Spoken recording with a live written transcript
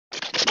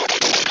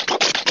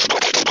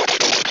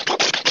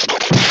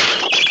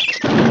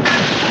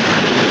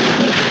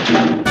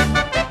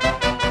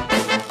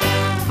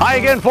Hi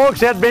again,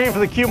 folks. Ed Bain for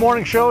the Q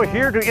Morning Show,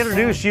 here to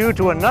introduce you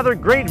to another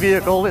great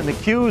vehicle in the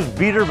Q's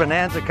Beater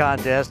Bonanza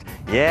contest.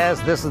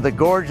 Yes, this is the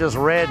gorgeous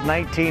red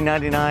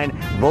 1999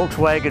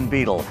 Volkswagen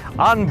Beetle.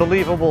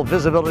 Unbelievable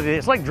visibility.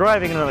 It's like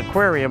driving in an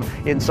aquarium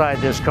inside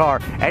this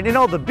car. And you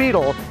know, the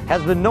Beetle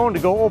has been known to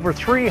go over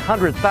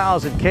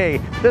 300,000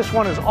 K. This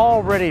one has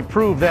already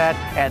proved that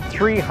at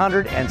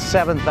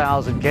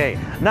 307,000 K.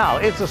 Now,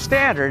 it's a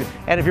standard,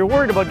 and if you're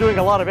worried about doing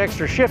a lot of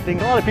extra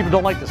shifting, a lot of people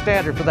don't like the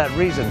standard for that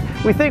reason.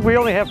 We think we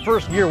only have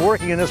first gear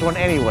working in this one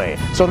anyway,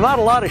 so not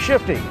a lot of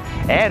shifting.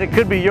 And it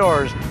could be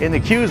yours in the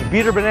Q's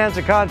Beater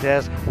Bonanza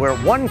contest, where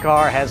one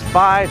car has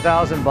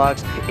 5,000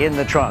 bucks in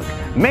the trunk.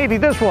 Maybe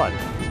this one,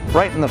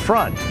 right in the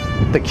front.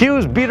 The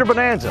Q's Beater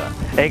Bonanza,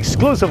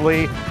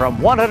 exclusively from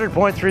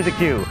 100.3 The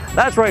Q.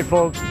 That's right,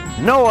 folks.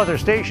 No other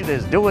station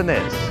is doing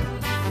this.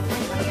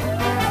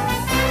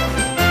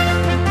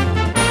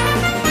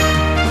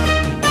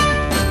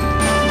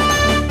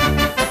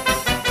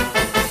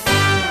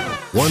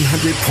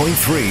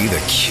 100.3 The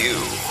Q.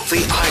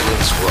 The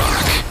Islands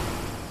Rock.